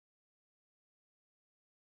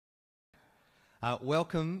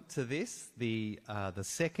Welcome to this, the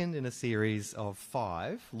second in a series of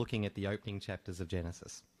 5, looking at the opening chapters of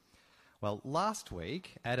Genesis. Well, last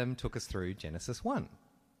week, Adam took us through Genesis 1.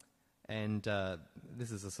 And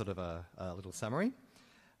this is a sort of a little summary.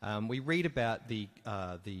 We read about the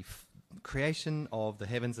creation of the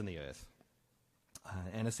heavens and the earth.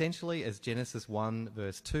 And essentially, as Genesis 1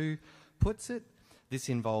 verse 2 puts it, this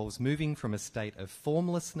involves moving from a state of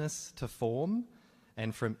formlessness to form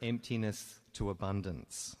and from emptiness to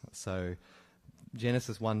abundance. So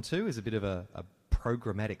Genesis 1-2 is a bit of a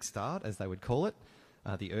programmatic start, as they would call it.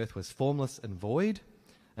 The earth was formless and void,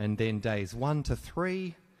 and then days 1 to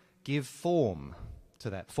 3 give form to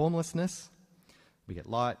that formlessness. We get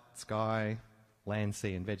light, sky, land,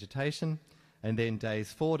 sea, and vegetation, and then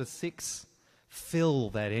days 4 to 6 fill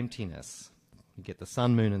that emptiness. You get the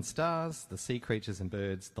sun, moon, and stars, the sea creatures and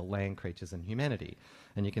birds, the land creatures and humanity.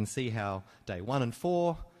 And you can see how day 1 and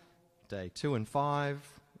 4, day 2 and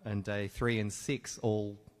 5, and day 3 and 6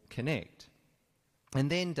 all connect. And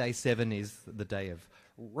then day 7 is the day of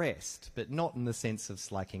rest, but not in the sense of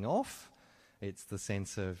slacking off. It's the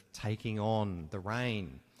sense of taking on the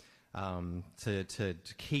reign, to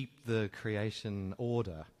keep the creation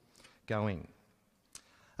order going.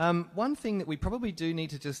 One thing that we probably do need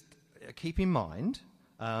to just keep in mind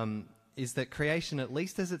is that creation, at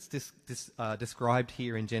least as it's described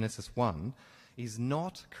here in Genesis 1, is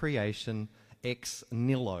not creation ex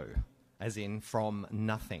nihilo, as in from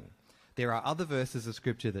nothing. There are other verses of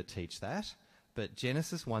Scripture that teach that, but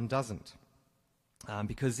Genesis 1 doesn't.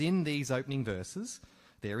 Because in these opening verses,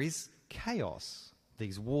 there is chaos,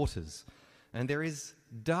 these waters, and there is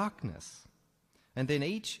darkness. And then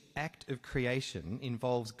each act of creation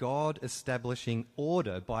involves God establishing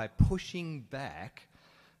order by pushing back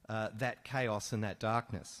that chaos and that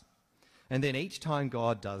darkness. And then each time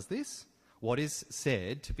God does this, what is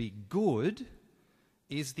said to be good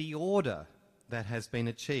is the order that has been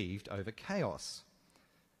achieved over chaos.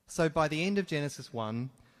 So by the end of Genesis 1,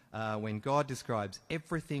 when God describes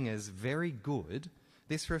everything as very good,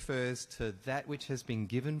 this refers to that which has been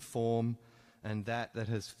given form and that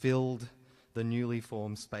has filled the newly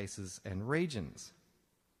formed spaces and regions.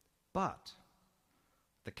 But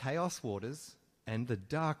the chaos waters and the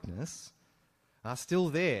darkness are still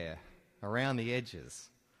there around the edges,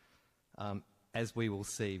 as we will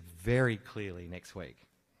see very clearly next week.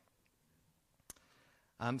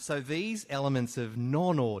 So these elements of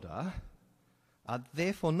non-order are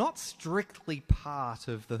therefore not strictly part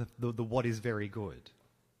of the what is very good.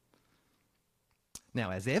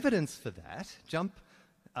 Now, as evidence for that, jump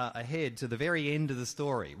ahead to the very end of the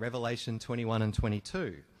story, Revelation 21 and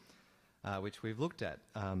 22, which we've looked at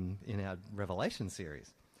in our Revelation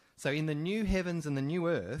series. So in the new heavens and the new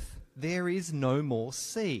earth, there is no more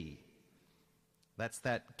sea. That's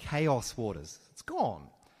that chaos waters. It's gone.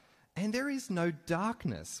 And there is no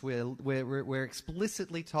darkness. We're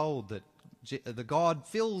explicitly told that the God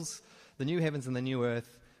fills the new heavens and the new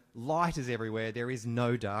earth. Light is everywhere. There is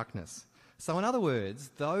no darkness. So in other words,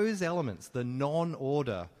 those elements, the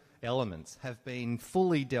non-order elements, have been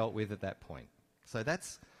fully dealt with at that point. So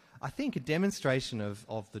that's, I think, a demonstration of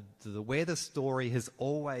the where the story has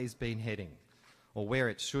always been heading, or where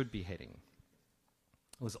it should be heading.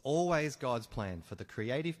 It was always God's plan for the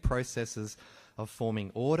creative processes of forming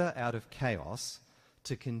order out of chaos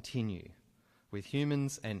to continue, with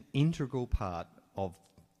humans an integral part of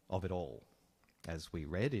it all, as we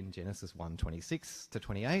read in Genesis 1:26 to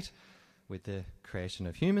 28, with the creation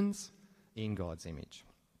of humans in God's image.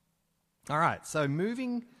 All right, so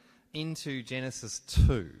moving into Genesis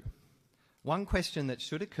 2, one question that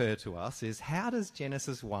should occur to us is, how does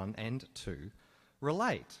Genesis 1 and 2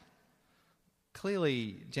 relate?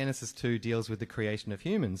 Clearly, Genesis 2 deals with the creation of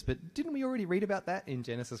humans, but didn't we already read about that in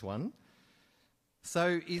Genesis 1?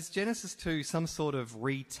 So is Genesis 2 some sort of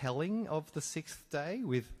retelling of the sixth day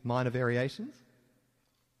with minor variations?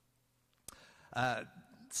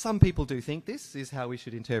 Some people do think this is how we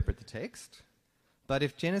should interpret the text. But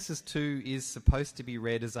if Genesis 2 is supposed to be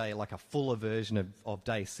read as a fuller version of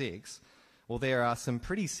day 6, well, there are some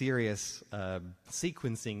pretty serious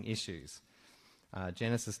sequencing issues.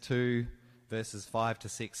 Genesis 2 verses 5 to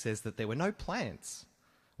 6 says that there were no plants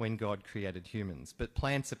when God created humans, but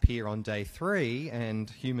plants appear on day 3 and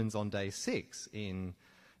humans on day 6 in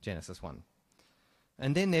Genesis 1.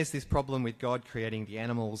 And then there's this problem with God creating the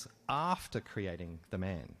animals after creating the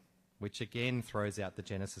man, which again throws out the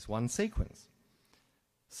Genesis 1 sequence.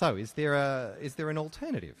 So is there an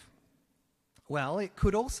alternative? Well, it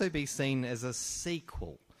could also be seen as a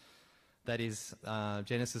sequel. That is,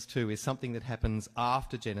 Genesis 2 is something that happens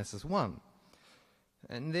after Genesis 1.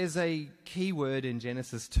 And there's a key word in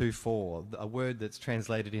Genesis 2:4, a word that's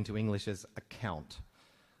translated into English as account.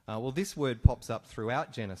 Well, this word pops up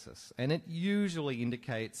throughout Genesis, and it usually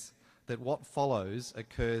indicates that what follows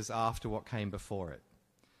occurs after what came before it.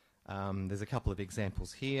 There's a couple of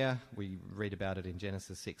examples here. We read about it in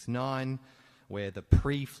Genesis 6:9, where the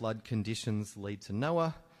pre-flood conditions lead to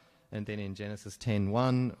Noah, and then in Genesis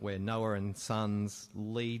 10:1, where Noah and sons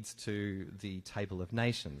leads to the Table of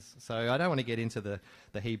Nations. So I don't want to get into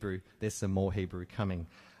the Hebrew. There's some more Hebrew coming.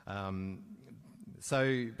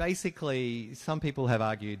 So basically, some people have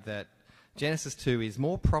argued that Genesis 2 is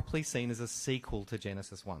more properly seen as a sequel to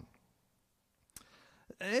Genesis 1.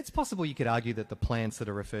 It's possible you could argue that the plants that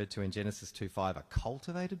are referred to in Genesis 2:5 are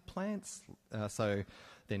cultivated plants. So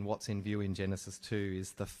then what's in view in Genesis 2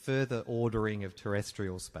 is the further ordering of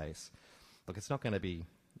terrestrial space. Look, it's not going to be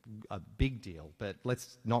a big deal, but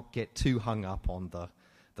let's not get too hung up on the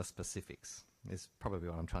specifics, is probably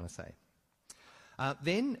what I'm trying to say.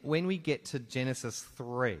 Then, when we get to Genesis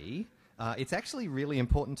 3, it's actually really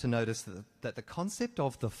important to notice that the concept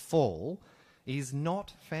of the fall is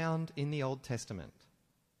not found in the Old Testament.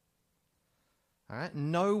 All right?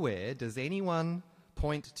 Nowhere does anyone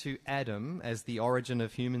point to Adam as the origin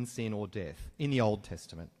of human sin or death in the Old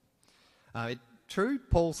Testament. True,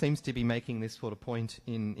 Paul seems to be making this sort of point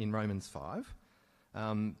in Romans 5,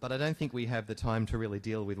 but I don't think we have the time to really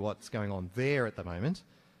deal with what's going on there at the moment.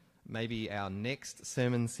 Maybe our next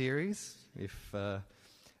sermon series, if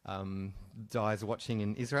Di's watching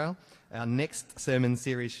in Israel, our next sermon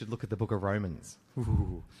series should look at the book of Romans.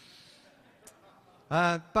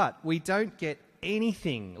 But we don't get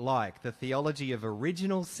anything like the theology of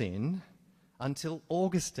original sin until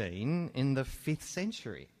Augustine in the 5th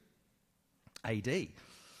century AD.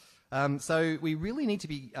 So we really need to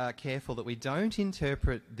be careful that we don't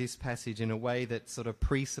interpret this passage in a way that sort of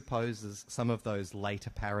presupposes some of those later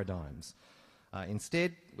paradigms.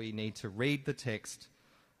 Instead, we need to read the text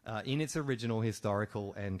in its original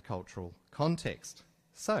historical and cultural context.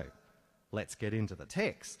 So, let's get into the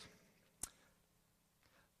text.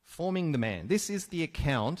 Forming the man. This is the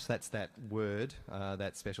account, that's that word,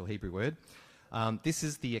 that special Hebrew word. This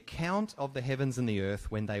is the account of the heavens and the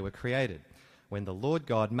earth when they were created, when the Lord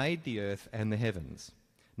God made the earth and the heavens.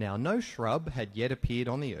 Now no shrub had yet appeared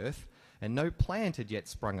on the earth, and no plant had yet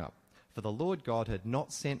sprung up, for the Lord God had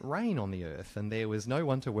not sent rain on the earth, and there was no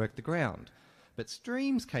one to work the ground. But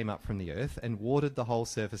streams came up from the earth and watered the whole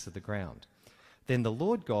surface of the ground. Then the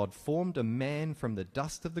Lord God formed a man from the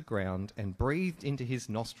dust of the ground and breathed into his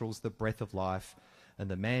nostrils the breath of life, and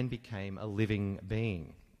the man became a living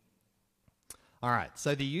being. All right,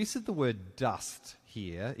 so the use of the word dust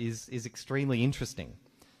here is extremely interesting.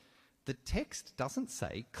 The text doesn't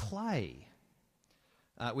say clay,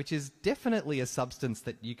 which is definitely a substance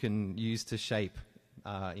that you can use to shape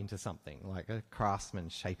into something, like a craftsman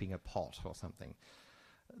shaping a pot or something.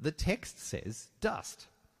 The text says dust.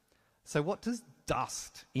 So what does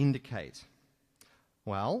dust indicate?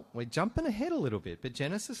 Well, we're jumping ahead a little bit, but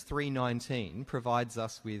Genesis 3:19 provides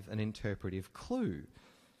us with an interpretive clue.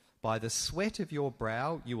 By the sweat of your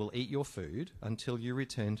brow you will eat your food until you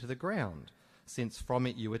return to the ground, since from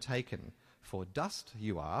it you were taken. For dust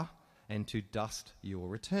you are, and to dust you will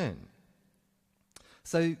return.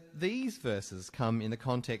 So these verses come in the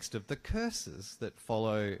context of the curses that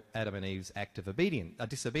follow Adam and Eve's act of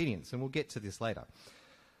disobedience, and we'll get to this later.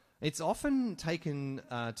 It's often taken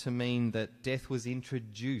to mean that death was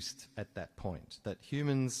introduced at that point, that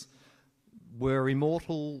humans were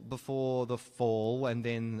immortal before the fall and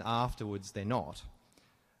then afterwards they're not.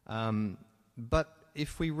 But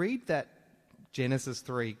if we read that Genesis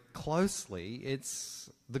 3 closely,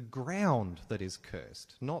 it's the ground that is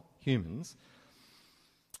cursed, not humans.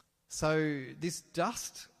 So this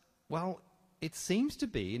dust, well, it seems to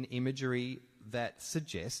be an imagery that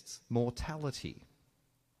suggests mortality.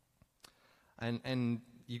 And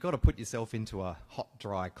you've got to put yourself into a hot,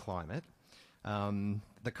 dry climate.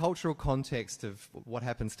 The cultural context of what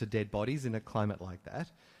happens to dead bodies in a climate like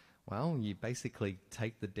that, well, you basically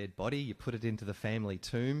take the dead body, you put it into the family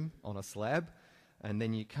tomb on a slab, and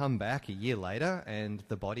then you come back a year later and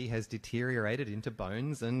the body has deteriorated into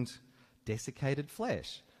bones and desiccated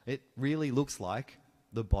flesh. It really looks like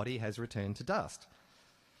the body has returned to dust.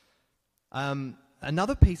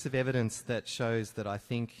 Another piece of evidence that shows that I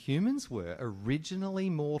think humans were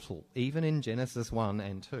originally mortal, even in Genesis 1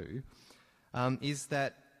 and 2, is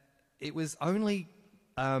that it was only,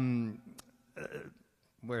 where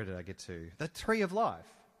did I get to? The tree of life.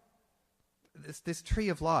 This tree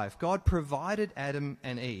of life. God provided Adam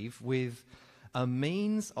and Eve with a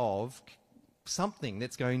means of something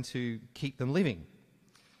that's going to keep them living.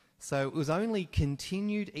 So it was only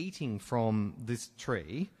continued eating from this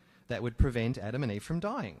tree that would prevent Adam and Eve from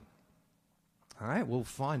dying. All right, we'll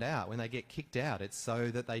find out when they get kicked out. It's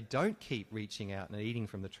so that they don't keep reaching out and eating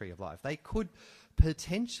from the tree of life. They could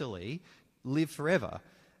potentially live forever,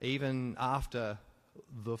 even after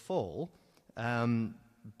the fall.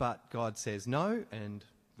 But God says no, and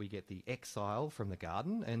we get the exile from the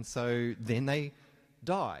garden, and so then they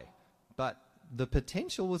die. But the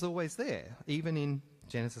potential was always there, even in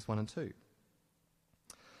Genesis 1 and 2.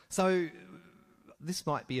 So this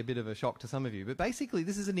might be a bit of a shock to some of you, but basically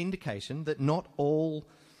this is an indication that not all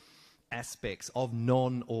aspects of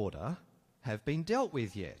non-order have been dealt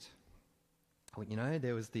with yet. Well, you know,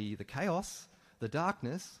 there was the chaos, the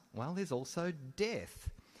darkness. Well, there's also death.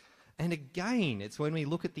 And again, it's when we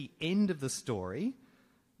look at the end of the story,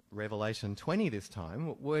 Revelation 20 this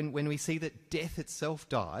time, when we see that death itself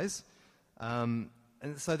dies,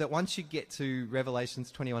 and so that once you get to Revelations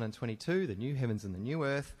 21 and 22, the new heavens and the new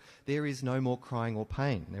earth, there is no more crying or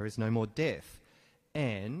pain. There is no more death.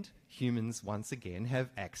 And humans once again have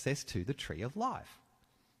access to the tree of life.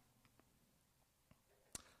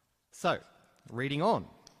 So, reading on.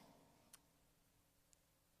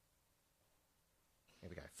 Here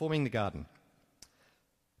we go. Forming the garden.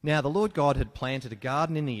 Now the Lord God had planted a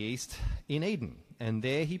garden in the east in Eden, and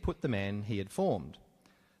there he put the man he had formed.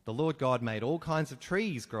 The Lord God made all kinds of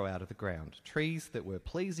trees grow out of the ground, trees that were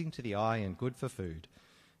pleasing to the eye and good for food.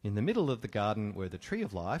 In the middle of the garden were the tree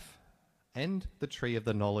of life and the tree of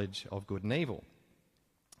the knowledge of good and evil.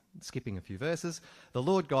 Skipping a few verses, the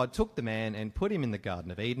Lord God took the man and put him in the Garden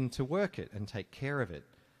of Eden to work it and take care of it.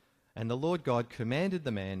 And the Lord God commanded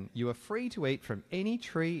the man, "You are free to eat from any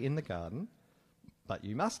tree in the garden, but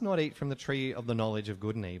you must not eat from the tree of the knowledge of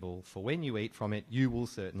good and evil, for when you eat from it, you will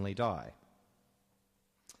certainly die."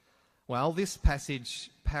 Well, this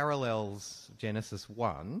passage parallels Genesis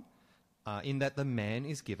 1 in that the man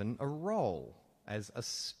is given a role as a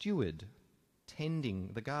steward tending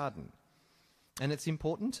the garden. And it's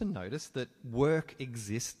important to notice that work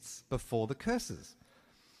exists before the curses.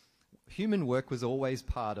 Human work was always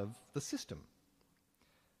part of the system.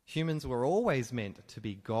 Humans were always meant to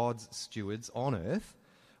be God's stewards on earth,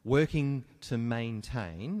 working to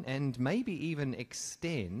maintain and maybe even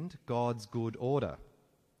extend God's good order.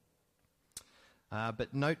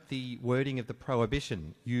 But note the wording of the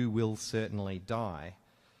prohibition, "You will certainly die."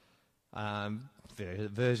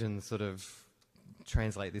 Versions sort of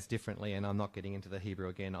translate this differently, and I'm not getting into the Hebrew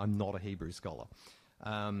again. I'm not a Hebrew scholar.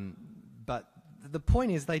 But the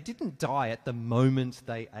point is, they didn't die at the moment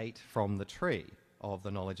they ate from the tree of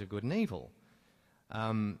the knowledge of good and evil.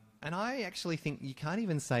 And I actually think you can't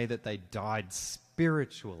even say that they died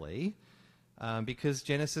spiritually, because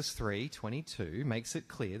Genesis 3:22 makes it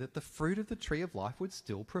clear that the fruit of the tree of life would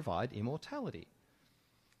still provide immortality.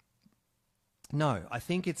 No, I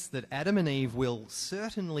think it's that Adam and Eve will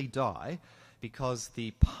certainly die because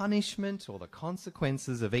the punishment or the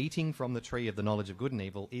consequences of eating from the tree of the knowledge of good and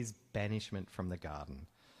evil is banishment from the garden.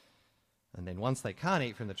 And then once they can't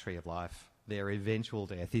eat from the tree of life, their eventual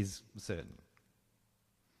death is certain.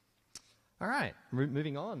 All right,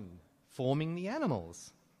 moving on. Forming the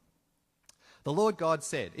animals. The Lord God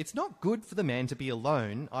said, "It's not good for the man to be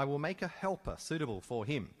alone. I will make a helper suitable for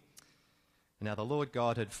him." Now the Lord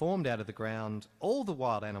God had formed out of the ground all the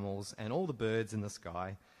wild animals and all the birds in the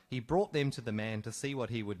sky. He brought them to the man to see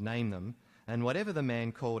what he would name them, and whatever the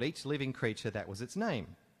man called each living creature, that was its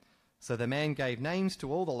name. So the man gave names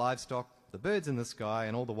to all the livestock, the birds in the sky,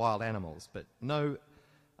 and all the wild animals, but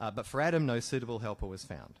for Adam no suitable helper was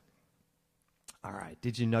found. All right,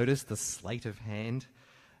 did you notice the sleight of hand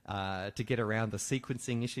to get around the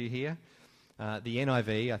sequencing issue here? The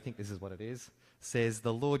NIV, I think this is what it is, says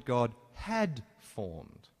the Lord God had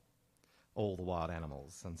formed all the wild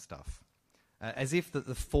animals and stuff, as if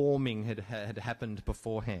the forming had happened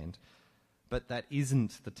beforehand. But that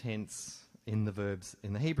isn't the tense in the verbs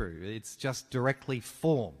in the Hebrew. It's just directly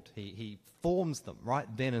formed. He forms them right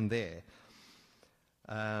then and there.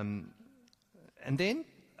 And then,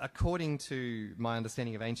 according to my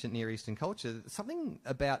understanding of ancient Near Eastern culture, something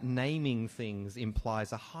about naming things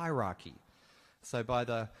implies a hierarchy. So by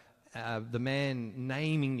the man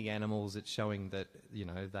naming the animals, it's showing that, you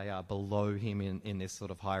know, they are below him in this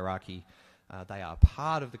sort of hierarchy. They are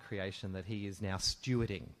part of the creation that he is now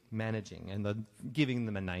stewarding, managing, and giving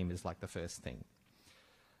them a name is like the first thing.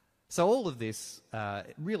 So all of this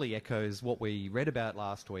really echoes what we read about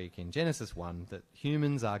last week in Genesis 1, that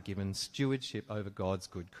humans are given stewardship over God's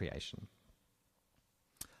good creation.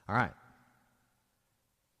 All right.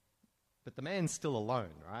 But the man's still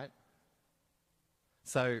alone, right?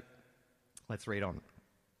 So let's read on.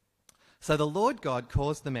 So the Lord God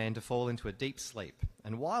caused the man to fall into a deep sleep,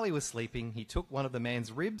 and while he was sleeping, he took one of the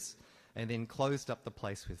man's ribs and then closed up the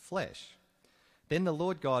place with flesh. Then the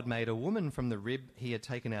Lord God made a woman from the rib he had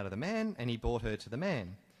taken out of the man, and he brought her to the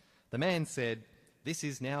man. The man said, "This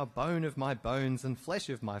is now bone of my bones and flesh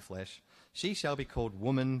of my flesh. She shall be called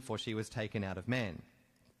woman, for she was taken out of man."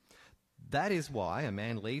 That is why a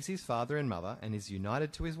man leaves his father and mother and is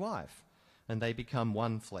united to his wife, and they become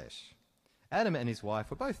one flesh. Adam and his wife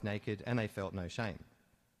were both naked, and they felt no shame.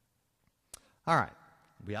 All right,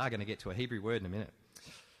 we are going to get to a Hebrew word in a minute.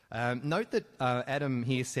 Note that Adam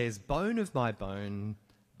here says, bone of my bones,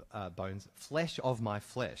 flesh of my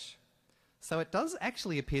flesh. So it does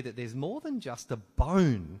actually appear that there's more than just a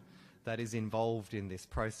bone that is involved in this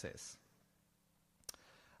process.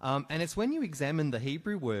 And it's when you examine the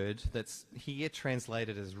Hebrew word that's here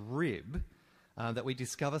translated as rib that we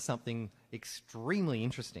discover something extremely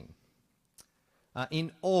interesting.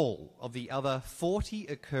 In all of the other 40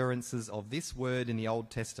 occurrences of this word in the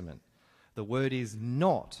Old Testament, the word is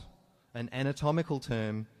not an anatomical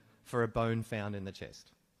term for a bone found in the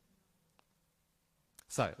chest.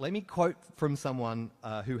 So, let me quote from someone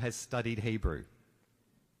who has studied Hebrew.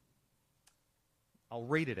 I'll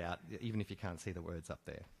read it out, even if you can't see the words up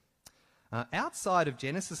there. Outside of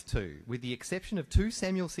Genesis 2, with the exception of 2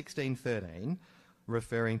 Samuel 16:13,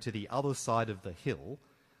 referring to the other side of the hill,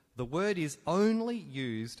 the word is only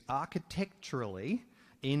used architecturally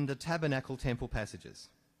in the tabernacle temple passages.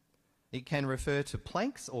 It can refer to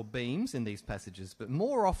planks or beams in these passages, but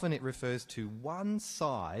more often it refers to one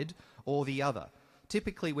side or the other,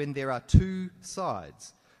 typically when there are two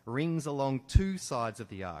sides, rings along two sides of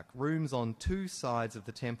the ark, rooms on two sides of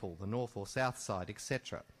the temple, the north or south side,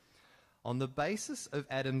 etc. On the basis of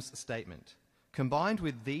Adam's statement, combined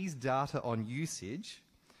with these data on usage,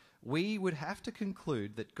 we would have to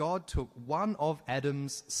conclude that God took one of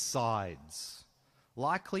Adam's sides,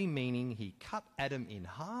 likely meaning he cut Adam in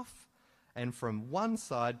half and from one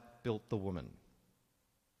side built the woman.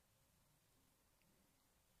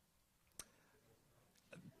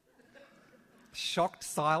 Shocked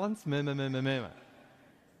silence, murmur, murmur, murmur.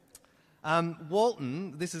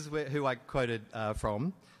 Walton, this is who I quoted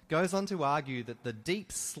from, goes on to argue that the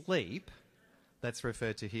deep sleep that's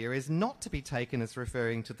referred to here is not to be taken as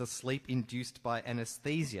referring to the sleep induced by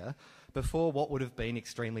anesthesia before what would have been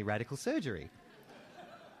extremely radical surgery.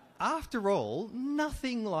 After all,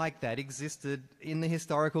 nothing like that existed in the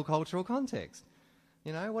historical cultural context.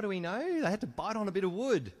 You know, what do we know? They had to bite on a bit of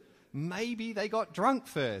wood. Maybe they got drunk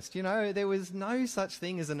first. You know, there was no such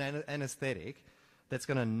thing as an anaesthetic that's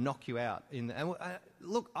going to knock you out.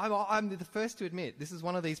 Look, I'm the first to admit, this is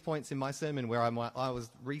one of these points in my sermon where I was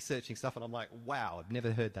researching stuff and I'm like, wow, I've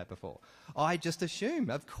never heard that before. I just assume,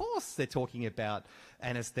 of course, they're talking about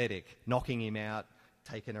anaesthetic, knocking him out,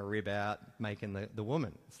 taking a rib out, making the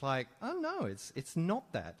woman. It's like, oh no, it's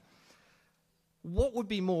not that. What would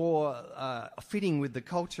be more fitting with the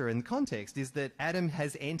culture and context is that Adam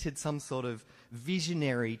has entered some sort of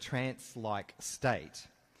visionary trance-like state,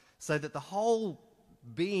 so that the whole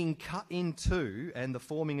being cut in two and the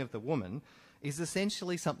forming of the woman is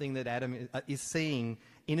essentially something that Adam is seeing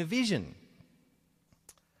in a vision.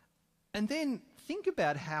 And then think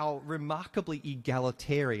about how remarkably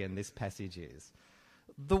egalitarian this passage is.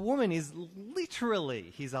 The woman is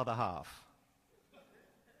literally his other half.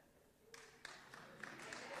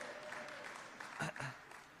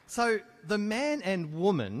 So the man and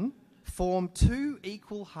woman form two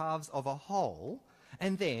equal halves of a whole,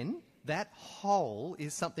 and then that whole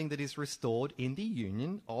is something that is restored in the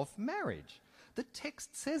union of marriage. The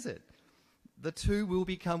text says it. The two will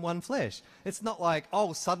become one flesh. It's not like,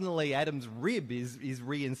 oh, suddenly Adam's rib is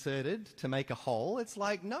reinserted to make a whole. It's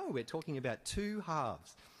like, no, we're talking about two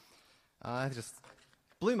halves. It just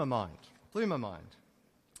blew my mind.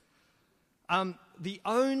 The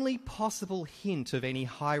only possible hint of any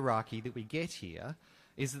hierarchy that we get here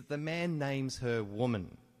is that the man names her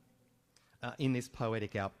woman in this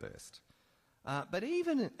poetic outburst. But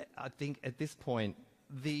even, I think, at this point,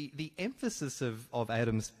 the emphasis of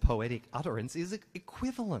Adam's poetic utterance is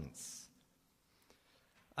equivalence.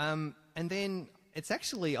 And then it's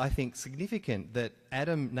actually, I think, significant that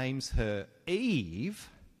Adam names her Eve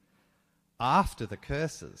after the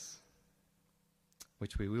curses,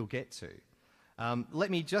 which we will get to. Let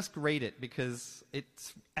me just read it because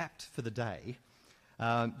it's apt for the day.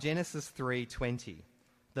 Genesis 3:20.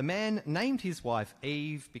 The man named his wife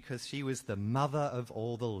Eve because she was the mother of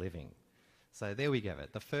all the living. So there we go.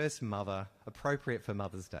 The first mother, appropriate for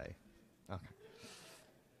Mother's Day. Okay.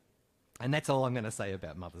 And that's all I'm going to say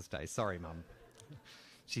about Mother's Day. Sorry, Mum.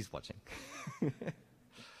 She's watching.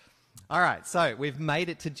 All right, so we've made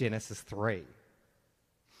it to Genesis 3.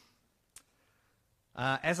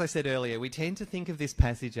 As I said earlier, we tend to think of this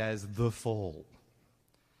passage as the fall.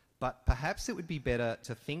 But perhaps it would be better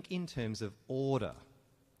to think in terms of order.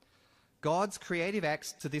 God's creative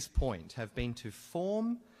acts to this point have been to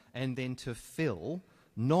form and then to fill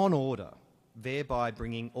non-order, thereby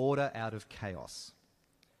bringing order out of chaos.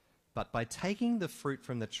 But by taking the fruit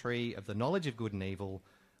from the tree of the knowledge of good and evil,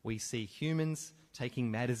 we see humans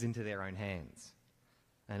taking matters into their own hands.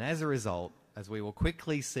 And as a result, as we will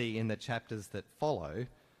quickly see in the chapters that follow,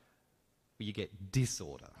 you get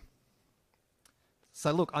disorder.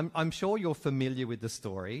 So look, I'm sure you're familiar with the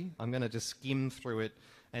story. I'm going to just skim through it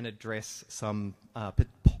and address some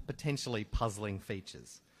potentially puzzling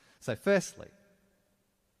features. So firstly,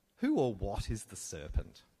 who or what is the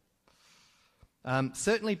serpent?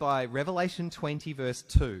 Certainly by Revelation 20 verse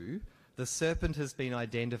 2, the serpent has been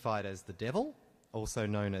identified as the devil, also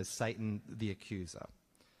known as Satan the accuser.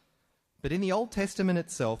 But in the Old Testament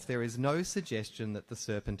itself, there is no suggestion that the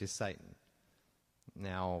serpent is Satan.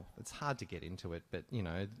 Now, it's hard to get into it, but, you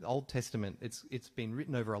know, the Old Testament, it's been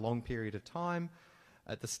written over a long period of time.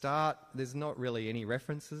 At the start, there's not really any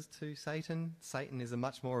references to Satan. Satan is a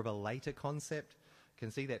much more of a later concept. You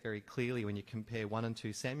can see that very clearly when you compare 1 and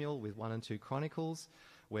 2 Samuel with 1 and 2 Chronicles,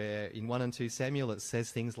 where in 1 and 2 Samuel it says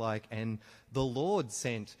things like, and the Lord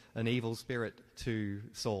sent an evil spirit to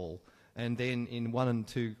Saul. And then in 1 and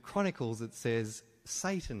 2 Chronicles it says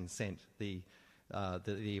Satan sent the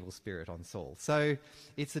evil spirit on Saul. So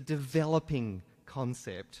it's a developing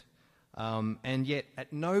concept, and yet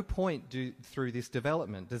at no point through this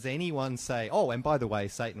development does anyone say, oh, and by the way,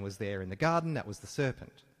 Satan was there in the garden, that was the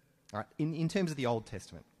serpent. All right, in terms of the Old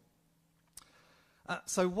Testament.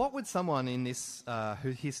 So what would someone in this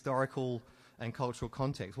historical and cultural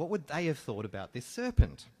context, what would they have thought about this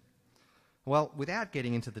serpent? Well, without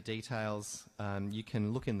getting into the details, you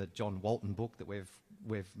can look in the John Walton book that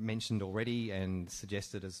we've mentioned already and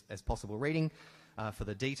suggested as possible reading for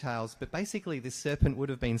the details. But basically, this serpent would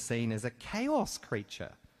have been seen as a chaos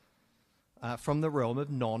creature from the realm of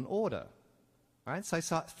non-order. Right? So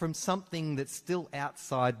from something that's still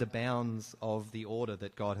outside the bounds of the order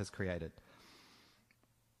that God has created.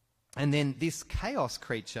 And then this chaos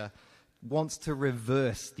creature wants to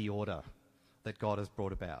reverse the order that God has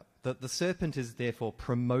brought about. The serpent is therefore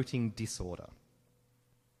promoting disorder.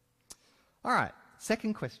 All right,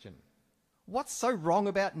 second question. What's so wrong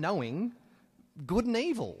about knowing good and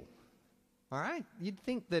evil? All right, you'd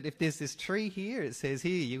think that if there's this tree here, it says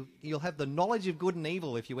here, you'll have the knowledge of good and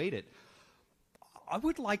evil if you eat it. I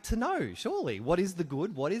would like to know, surely, what is the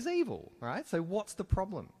good, what is evil? All right, so what's the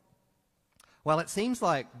problem? Well, it seems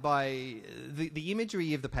like by the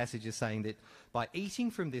imagery of the passage is saying that by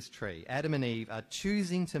eating from this tree, Adam and Eve are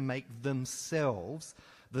choosing to make themselves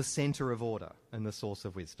the centre of order and the source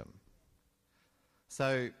of wisdom.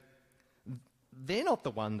 So they're not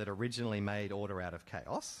the one that originally made order out of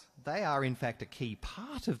chaos. They are, in fact, a key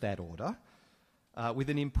part of that order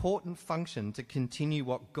with an important function to continue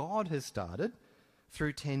what God has started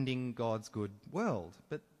through tending God's good world.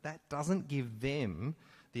 But that doesn't give them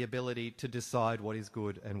the ability to decide what is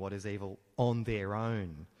good and what is evil on their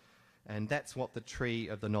own. And that's what the tree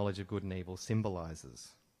of the knowledge of good and evil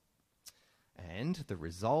symbolises. And the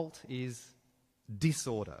result is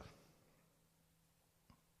disorder.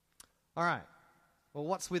 All right, well,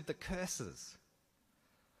 what's with the curses?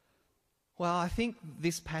 Well, I think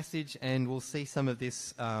this passage, and we'll see some of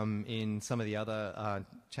this in some of the other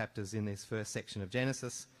chapters in this first section of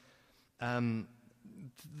Genesis,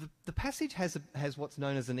 the passage has what's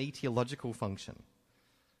known as an etiological function.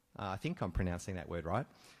 I think I'm pronouncing that word right.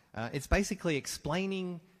 It's basically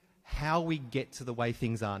explaining how we get to the way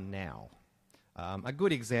things are now. A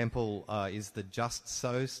good example is the Just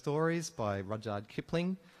So stories by Rudyard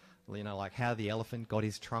Kipling. You know, like how the elephant got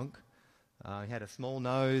his trunk. He had a small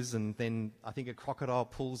nose, and then I think a crocodile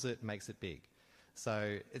pulls it and makes it big.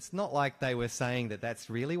 So it's not like they were saying that that's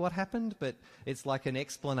really what happened, but it's like an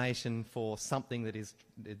explanation for something that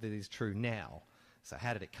is true now. So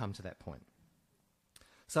how did it come to that point?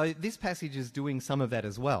 So this passage is doing some of that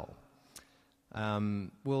as well.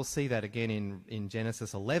 We'll see that again in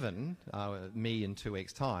Genesis 11, in 2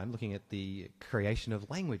 weeks' time, looking at the creation of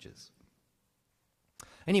languages.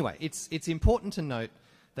 Anyway, it's important to note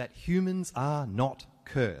that humans are not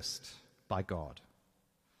cursed by God.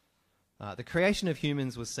 The creation of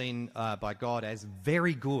humans was seen by God as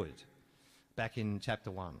very good back in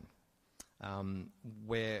chapter 1,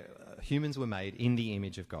 where humans were made in the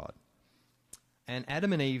image of God. And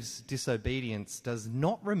Adam and Eve's disobedience does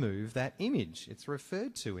not remove that image. It's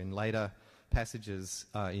referred to in later passages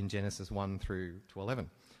in Genesis 1 through to 11.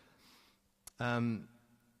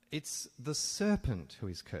 It's the serpent who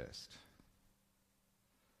is cursed.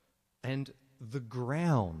 And the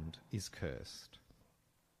ground is cursed,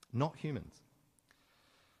 not humans.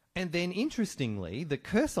 And then, interestingly, the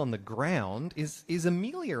curse on the ground is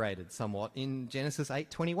ameliorated somewhat in Genesis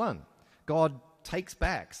 8:21. God takes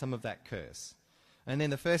back some of that curse. And then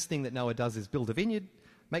the first thing that Noah does is build a vineyard,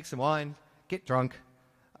 make some wine, get drunk,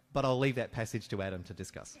 but I'll leave that passage to Adam to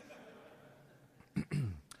discuss.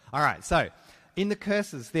 All right, so in the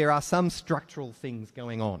curses, there are some structural things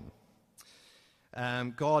going on.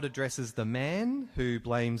 God addresses the man, who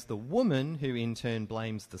blames the woman, who in turn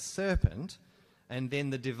blames the serpent, and then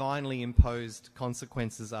the divinely imposed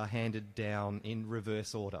consequences are handed down in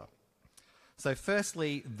reverse order. So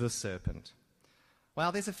firstly, the serpent.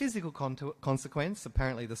 Well, there's a physical consequence.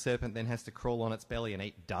 Apparently the serpent then has to crawl on its belly and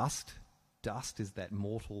eat dust. Dust is that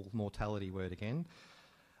mortality word again.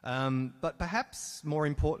 But perhaps more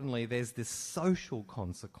importantly, there's this social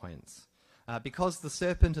consequence. Because the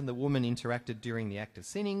serpent and the woman interacted during the act of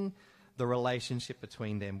sinning, the relationship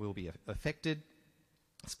between them will be affected.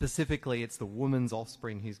 Specifically, it's the woman's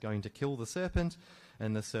offspring who's going to kill the serpent,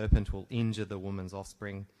 and the serpent will injure the woman's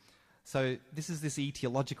offspring. So this is this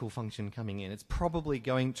etiological function coming in. It's probably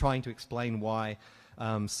trying to explain why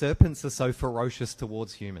serpents are so ferocious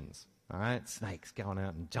towards humans. All right, snakes going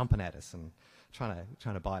out and jumping at us and trying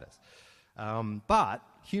to bite us. But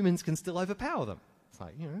humans can still overpower them. It's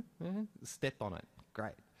like, step on it.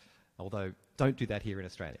 Great. Although, don't do that here in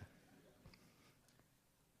Australia.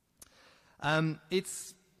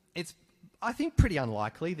 It's I think, pretty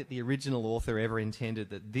unlikely that the original author ever intended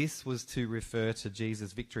that this was to refer to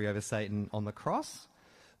Jesus' victory over Satan on the cross,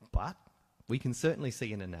 but we can certainly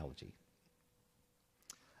see an analogy.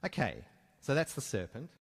 Okay, so that's the serpent.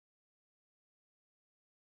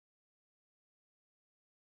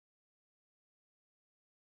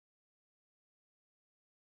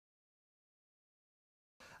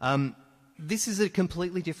 This is a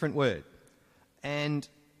completely different word, and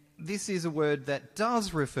this is a word that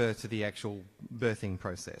does refer to the actual birthing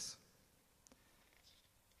process.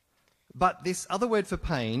 But this other word for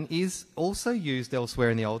pain is also used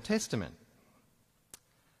elsewhere in the Old Testament.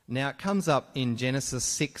 Now it comes up in Genesis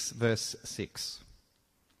 6 verse 6.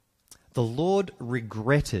 The Lord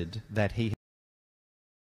regretted that he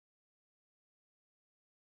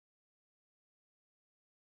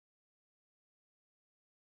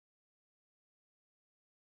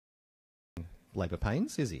labour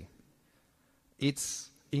pains, is he? It's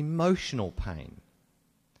emotional pain.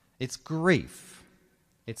 It's grief.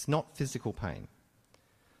 It's not physical pain.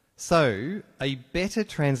 So, a better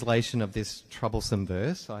translation of this troublesome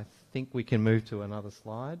verse, I think we can move to another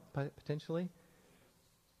slide, potentially.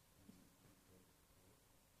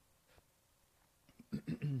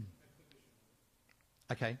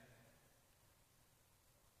 Okay.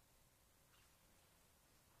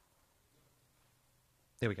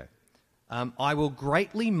 There we go. I will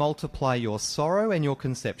greatly multiply your sorrow and your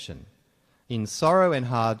conception. In sorrow and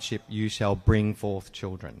hardship you shall bring forth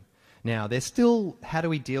children. Now, there's still, how do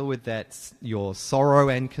we deal with that, your sorrow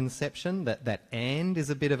and conception? That and is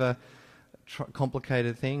a bit of a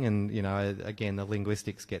complicated thing, and, again, the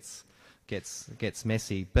linguistics gets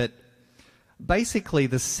messy. But basically,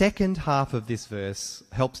 the second half of this verse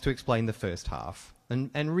helps to explain the first half.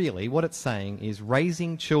 And really, what it's saying is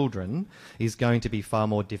raising children is going to be far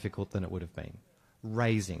more difficult than it would have been.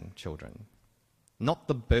 Raising children. Not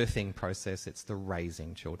the birthing process, it's the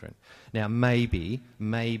raising children. Now, maybe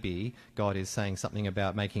God is saying something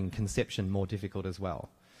about making conception more difficult as well.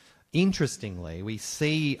 Interestingly, we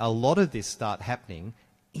see a lot of this start happening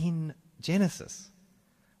in Genesis.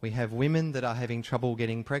 We have women that are having trouble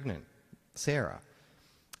getting pregnant. Sarah.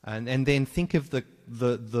 And then think of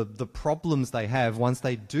the problems they have once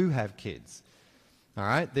they do have kids. All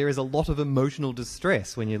right? There is a lot of emotional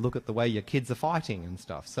distress when you look at the way your kids are fighting and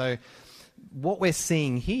stuff. So what we're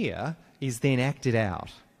seeing here is then acted out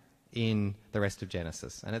in the rest of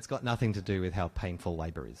Genesis. And it's got nothing to do with how painful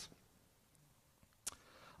labour is.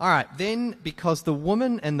 All right, then, because the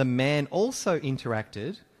woman and the man also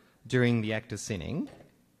interacted during the act of sinning,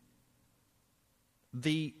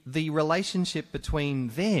 the relationship between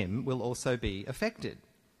them will also be affected.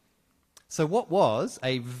 So what was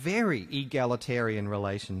a very egalitarian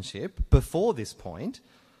relationship before this point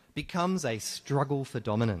becomes a struggle for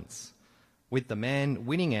dominance, with the man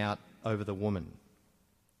winning out over the woman.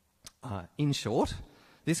 In short,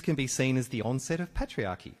 this can be seen as the onset of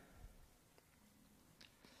patriarchy.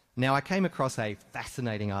 Now, I came across a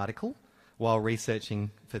fascinating article while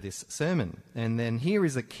researching for this sermon, and then here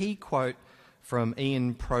is a key quote from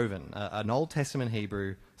Ian Provan, an Old Testament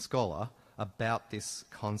Hebrew scholar, about this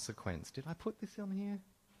consequence. Did I put this on here?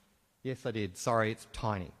 Yes, I did. Sorry, it's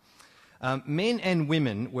tiny. Men and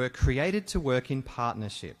women were created to work in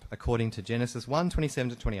partnership, according to Genesis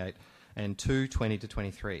 1:27-28 and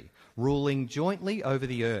 2:20-23, ruling jointly over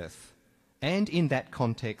the earth, and in that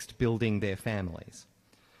context building their families.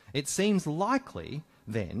 It seems likely,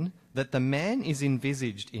 then, that the man is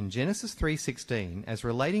envisaged in Genesis 3:16 as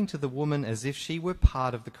relating to the woman as if she were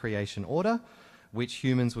part of the creation order, which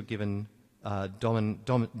humans were given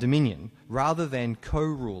dominion, rather than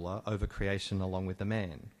co-ruler over creation along with the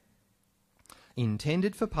man.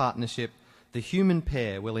 Intended for partnership, the human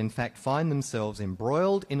pair will in fact find themselves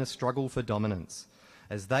embroiled in a struggle for dominance,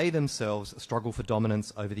 as they themselves struggle for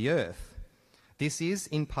dominance over the earth. This is,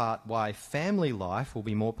 in part, why family life will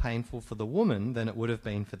be more painful for the woman than it would have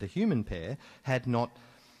been for the human pair had not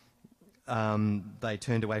they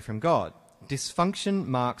turned away from God. Dysfunction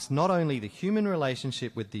marks not only the human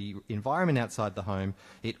relationship with the environment outside the home,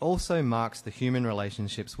 it also marks the human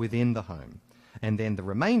relationships within the home. And then the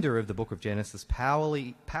remainder of the book of Genesis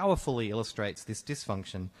powerfully illustrates this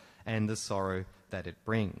dysfunction and the sorrow that it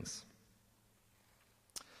brings.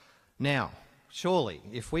 Now, surely,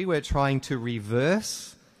 if we were trying to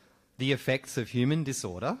reverse the effects of human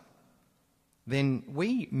disorder, then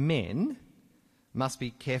we men must be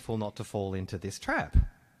careful not to fall into this trap.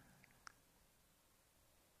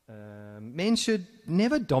 Men should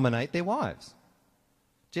never dominate their wives.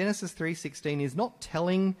 Genesis 3:16 is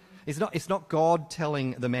it's not God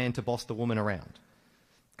telling the man to boss the woman around.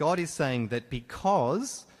 God is saying that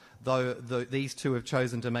because these two have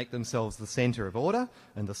chosen to make themselves the centre of order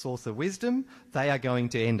and the source of wisdom, they are going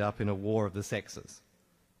to end up in a war of the sexes.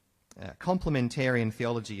 Complementarian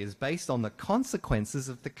theology is based on the consequences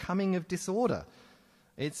of the coming of disorder.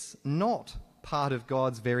 It's not part of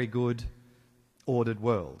God's very good, ordered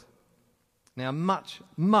world. Now,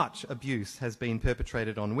 much abuse has been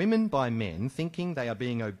perpetrated on women by men thinking they are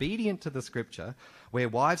being obedient to the scripture, where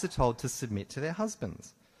wives are told to submit to their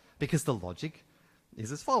husbands. Because the logic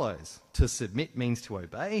is as follows. To submit means to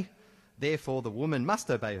obey. Therefore, the woman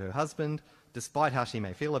must obey her husband, despite how she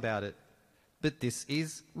may feel about it. But this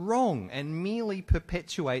is wrong and merely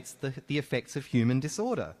perpetuates the effects of human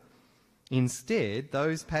disorder. Instead,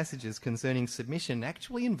 those passages concerning submission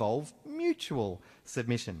actually involve mutual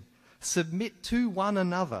submission. Submit to one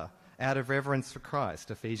another out of reverence for Christ,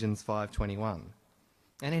 Ephesians 5:21.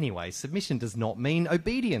 And anyway, submission does not mean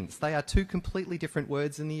obedience. They are two completely different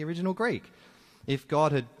words in the original Greek. If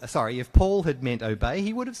Paul had meant obey,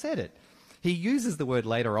 he would have said it. He uses the word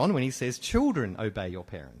later on when he says, children, obey your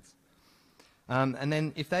parents. And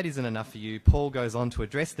then if that isn't enough for you, Paul goes on to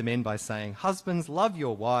address the men by saying, husbands, love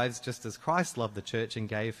your wives just as Christ loved the church and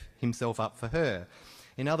gave himself up for her.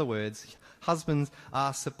 In other words, husbands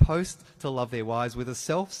are supposed to love their wives with a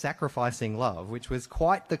self-sacrificing love, which was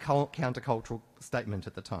quite the countercultural statement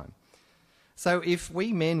at the time. So if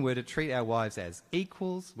we men were to treat our wives as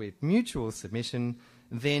equals with mutual submission,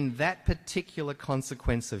 then that particular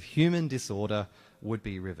consequence of human disorder would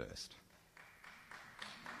be reversed.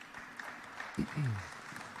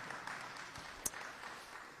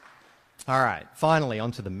 All right, finally,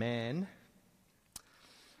 on to the man.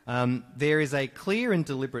 There is a clear and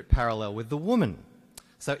deliberate parallel with the woman.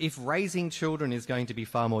 So if raising children is going to be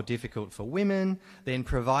far more difficult for women, then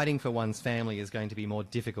providing for one's family is going to be more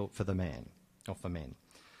difficult for the man, or for men.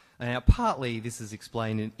 Now, partly this is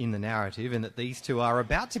explained in the narrative in that these two are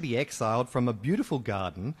about to be exiled from a beautiful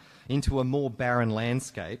garden into a more barren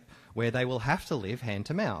landscape where they will have to live hand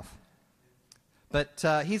to mouth. But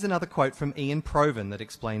here's another quote from Ian Provan that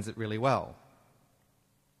explains it really well.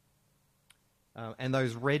 And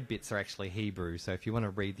those red bits are actually Hebrew, so if you want to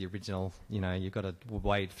read the original, you've got to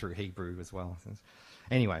wade through Hebrew as well.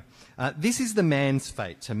 Anyway, this is the man's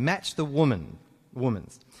fate, to match the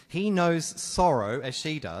woman's. He knows sorrow as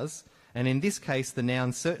she does, and in this case the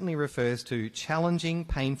noun certainly refers to challenging,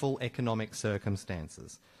 painful economic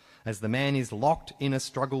circumstances, as the man is locked in a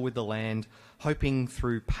struggle with the land, hoping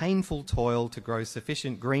through painful toil to grow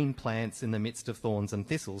sufficient green plants in the midst of thorns and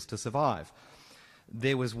thistles to survive.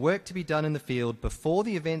 There was work to be done in the field before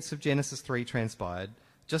the events of Genesis 3 transpired,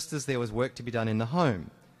 just as there was work to be done in the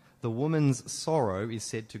home. The woman's sorrow is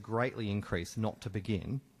said to greatly increase, not to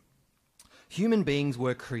begin. Human beings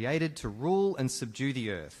were created to rule and subdue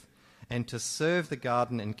the earth, and to serve the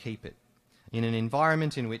garden and keep it, in an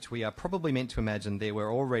environment in which we are probably meant to imagine there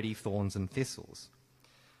were already thorns and thistles.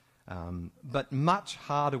 But much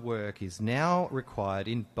harder work is now required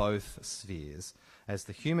in both spheres, as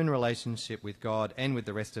the human relationship with God and with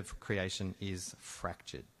the rest of creation is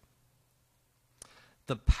fractured.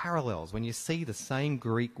 The parallels, when you see the same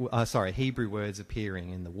Hebrew words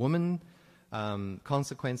appearing in the woman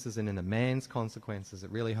consequences and in the man's consequences.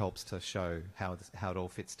 It really helps to show how it all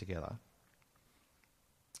fits together.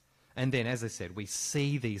 And then, as I said, we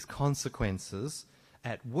see these consequences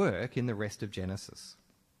at work in the rest of Genesis.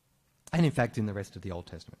 And in fact, in the rest of the Old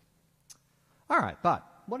Testament. All right, but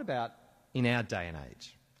what about in our day and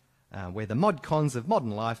age? Where the mod cons of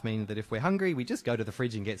modern life mean that if we're hungry, we just go to the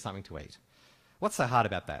fridge and get something to eat. What's so hard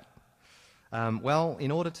about that? Well, in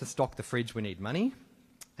order to stock the fridge, we need money.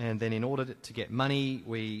 And then in order to get money,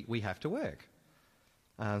 we have to work.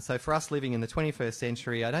 So for us living in the 21st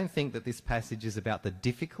century, I don't think that this passage is about the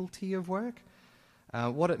difficulty of work.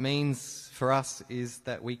 What it means for us is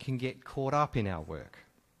that we can get caught up in our work.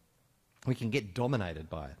 We can get dominated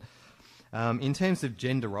by it. In terms of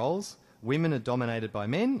gender roles, women are dominated by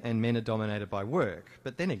men and men are dominated by work.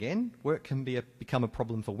 But then again, work can become a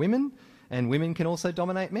problem for women, and women can also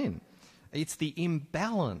dominate men. It's the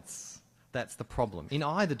imbalance that's the problem, in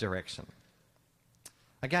either direction.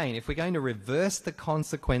 Again, if we're going to reverse the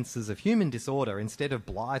consequences of human disorder instead of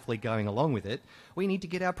blithely going along with it, we need to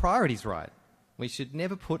get our priorities right. We should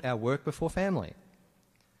never put our work before family.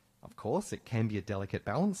 Of course, it can be a delicate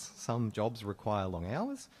balance. Some jobs require long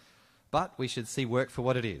hours, but we should see work for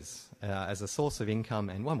what it is, as a source of income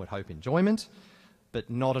and, one would hope, enjoyment, but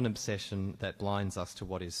not an obsession that blinds us to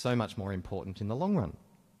what is so much more important in the long run.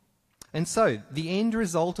 And so, the end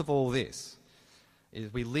result of all this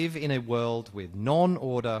is we live in a world with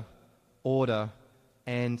non-order, order,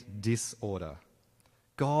 and disorder.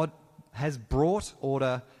 God has brought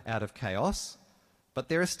order out of chaos, but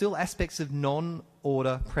there are still aspects of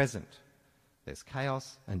non-order present. There's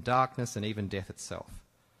chaos and darkness and even death itself.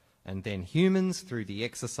 And then humans, through the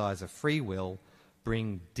exercise of free will,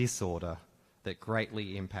 bring disorder that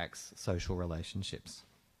greatly impacts social relationships.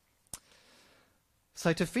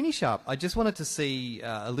 So to finish up, I just wanted to see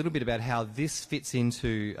a little bit about how this fits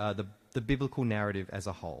into the biblical narrative as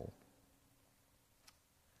a whole.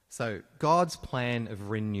 So God's plan of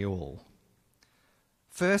renewal.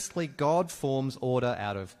 Firstly, God forms order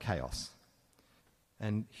out of chaos.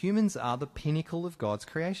 And humans are the pinnacle of God's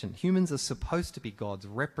creation. Humans are supposed to be God's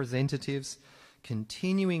representatives,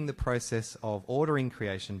 continuing the process of ordering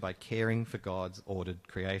creation by caring for God's ordered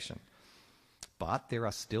creation. But there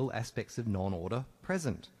are still aspects of non-order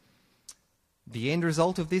present. The end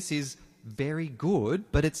result of this is very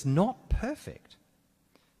good, but it's not perfect.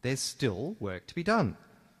 There's still work to be done.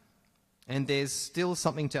 And there's still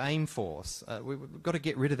something to aim for. We've got to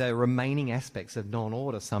get rid of the remaining aspects of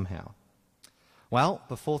non-order somehow. Well,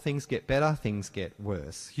 before things get better, things get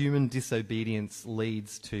worse. Human disobedience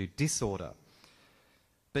leads to disorder.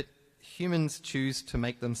 But humans choose to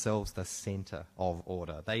make themselves the centre of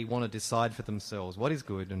order. They want to decide for themselves what is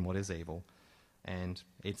good and what is evil. And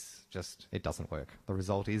it doesn't work. The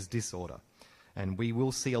result is disorder. And we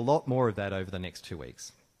will see a lot more of that over the next 2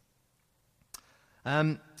 weeks.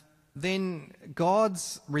 Then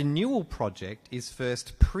God's renewal project is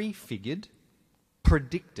first prefigured,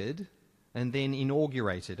 predicted, and then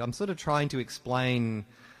inaugurated. I'm sort of trying to explain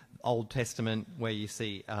Old Testament where you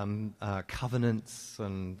see covenants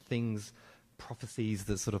and things, prophecies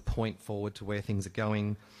that sort of point forward to where things are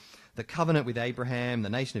going. The covenant with Abraham, the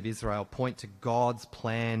nation of Israel, point to God's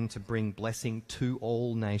plan to bring blessing to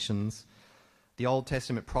all nations. The Old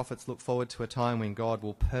Testament prophets look forward to a time when God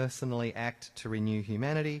will personally act to renew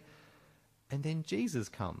humanity. And then Jesus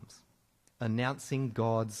comes, announcing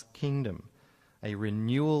God's kingdom, a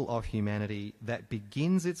renewal of humanity that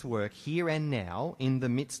begins its work here and now in the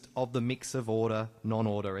midst of the mix of order,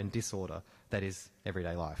 non-order, and disorder that is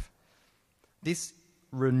everyday life. This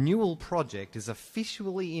renewal project is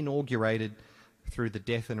officially inaugurated through the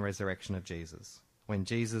death and resurrection of Jesus, when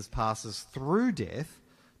Jesus passes through death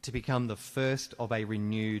to become the first of a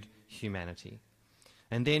renewed humanity.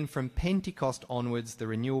 And then from Pentecost onwards, the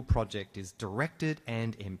renewal project is directed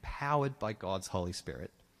and empowered by God's Holy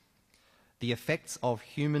Spirit. The effects of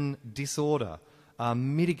human disorder are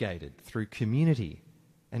mitigated through community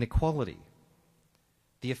and equality.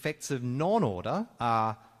 The effects of non-order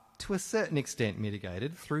are, to a certain extent,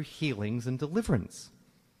 mitigated through healings and deliverance.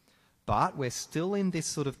 But we're still in this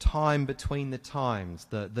sort of time between the times,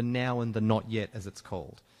 the now and the not yet, as it's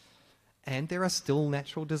called. And there are still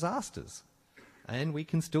natural disasters. And we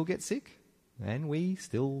can still get sick. And we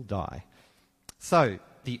still die. So,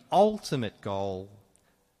 the ultimate goal,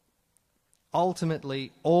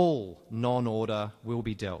 ultimately all non-order will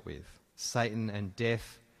be dealt with. Satan and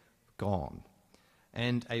death gone.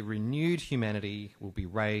 And a renewed humanity will be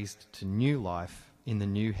raised to new life in the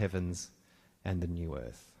new heavens and the new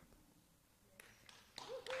earth.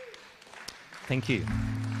 Thank you.